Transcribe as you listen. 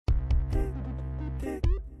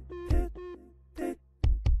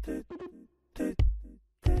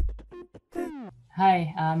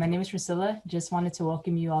Hi, my name is Priscilla. Just wanted to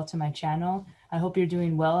welcome you all to my channel. I hope you're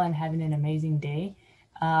doing well and having an amazing day.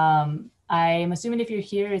 I'm assuming if you're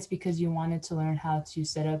here, it's because you wanted to learn how to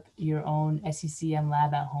set up your own SCCM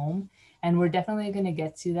lab at home. And we're definitely going to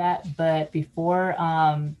get to that. But before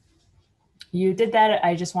you did that,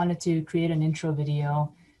 I just wanted to create an intro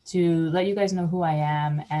video to let you guys know who I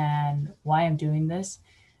am and why I'm doing this.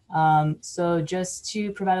 So just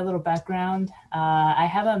to provide a little background, I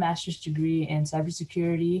have a master's degree in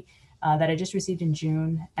cybersecurity that I just received in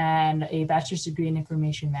June and a bachelor's degree in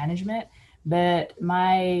information management. But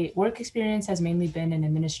my work experience has mainly been in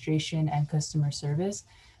administration and customer service.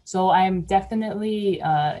 So I'm definitely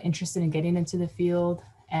interested in getting into the field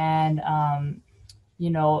and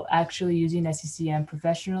actually using SCCM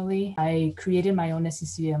professionally. I created my own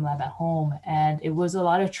SCCM lab at home, and it was a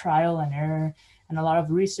lot of trial and error and a lot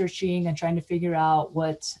of researching and trying to figure out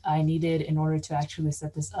what I needed in order to actually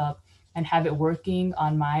set this up and have it working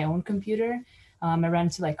on my own computer. I ran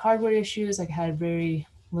into like hardware issues. Like I had very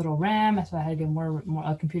little RAM, so I had to get more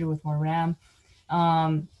a computer with more RAM.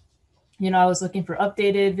 I was looking for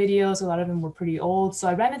updated videos. A lot of them were pretty old. So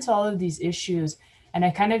I ran into all of these issues. And I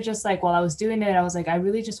kind of just like, while I was doing it, I was like, I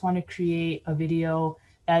really just want to create a video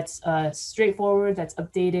that's straightforward, that's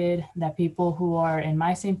updated, that people who are in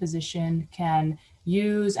my same position can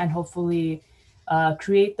use and hopefully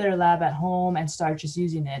create their lab at home and start just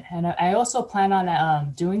using it. And I also plan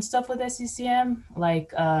on doing stuff with SCCM,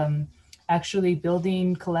 like actually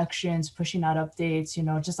building collections, pushing out updates,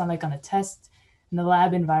 just on a test in the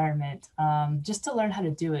lab environment, just to learn how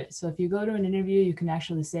to do it. So if you go to an interview, you can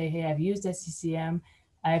actually say, hey, I've used SCCM.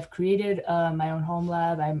 I've created my own home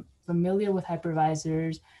lab. I'm familiar with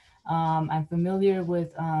hypervisors. I'm familiar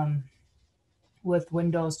with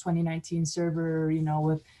Windows 2019 server,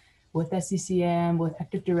 with SCCM, with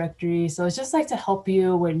Active Directory. So it's just like to help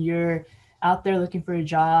you when you're out there looking for a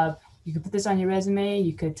job. You could put this on your resume.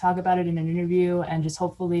 You could talk about it in an interview, and just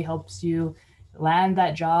hopefully helps you land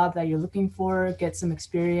that job that you're looking for, get some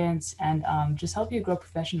experience, and just help you grow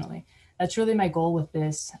professionally. That's really my goal with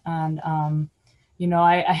this. And,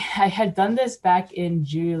 I had done this back in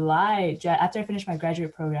July, after I finished my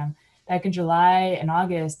graduate program, back in July and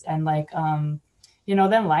August. And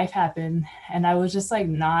then life happened and I was just like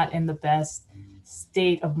not in the best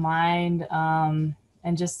state of mind. And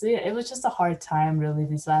just, it was just a hard time really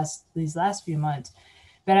these last few months.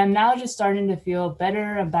 But I'm now just starting to feel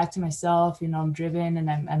better. I'm back to myself, I'm driven and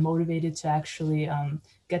I'm motivated to actually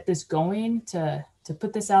get this going, to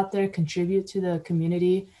put this out there, contribute to the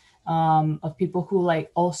community of people who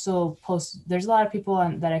also post. There's a lot of people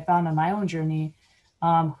that I found on my own journey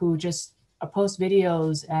who just post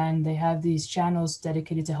videos, and they have these channels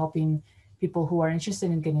dedicated to helping people who are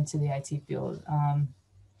interested in getting into the IT field.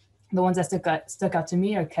 The ones that stuck out to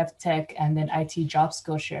me are Kev Tech and then IT Job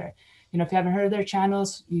Skillshare. If you haven't heard of their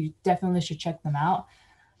channels, you definitely should check them out.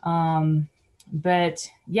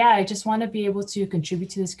 But yeah, I just want to be able to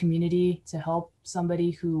contribute to this community, to help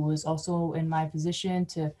somebody who was also in my position,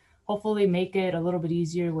 to hopefully make it a little bit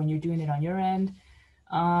easier when you're doing it on your end.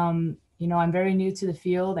 I'm very new to the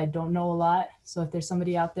field. I don't know a lot. So if there's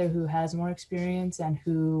somebody out there who has more experience and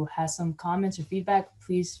who has some comments or feedback,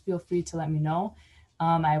 please feel free to let me know.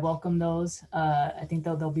 I welcome those. I think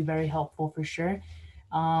they'll be very helpful for sure.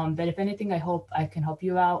 But if anything, I hope I can help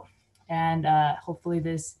you out, and hopefully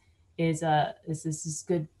this is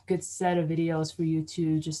good set of videos for you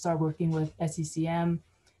to just start working with SCCM,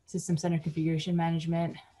 System Center Configuration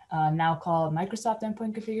Management, now called Microsoft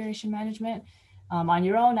Endpoint Configuration Management, on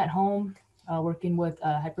your own at home, working with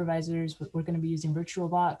hypervisors. We're going to be using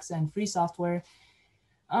VirtualBox and free software.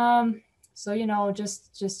 So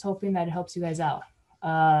just hoping that it helps you guys out.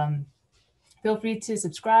 Feel free to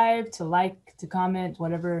subscribe, to like, to comment,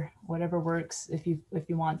 whatever works if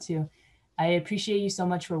you want to. I appreciate you so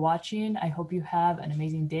much for watching. I hope you have an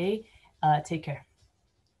amazing day. Take care.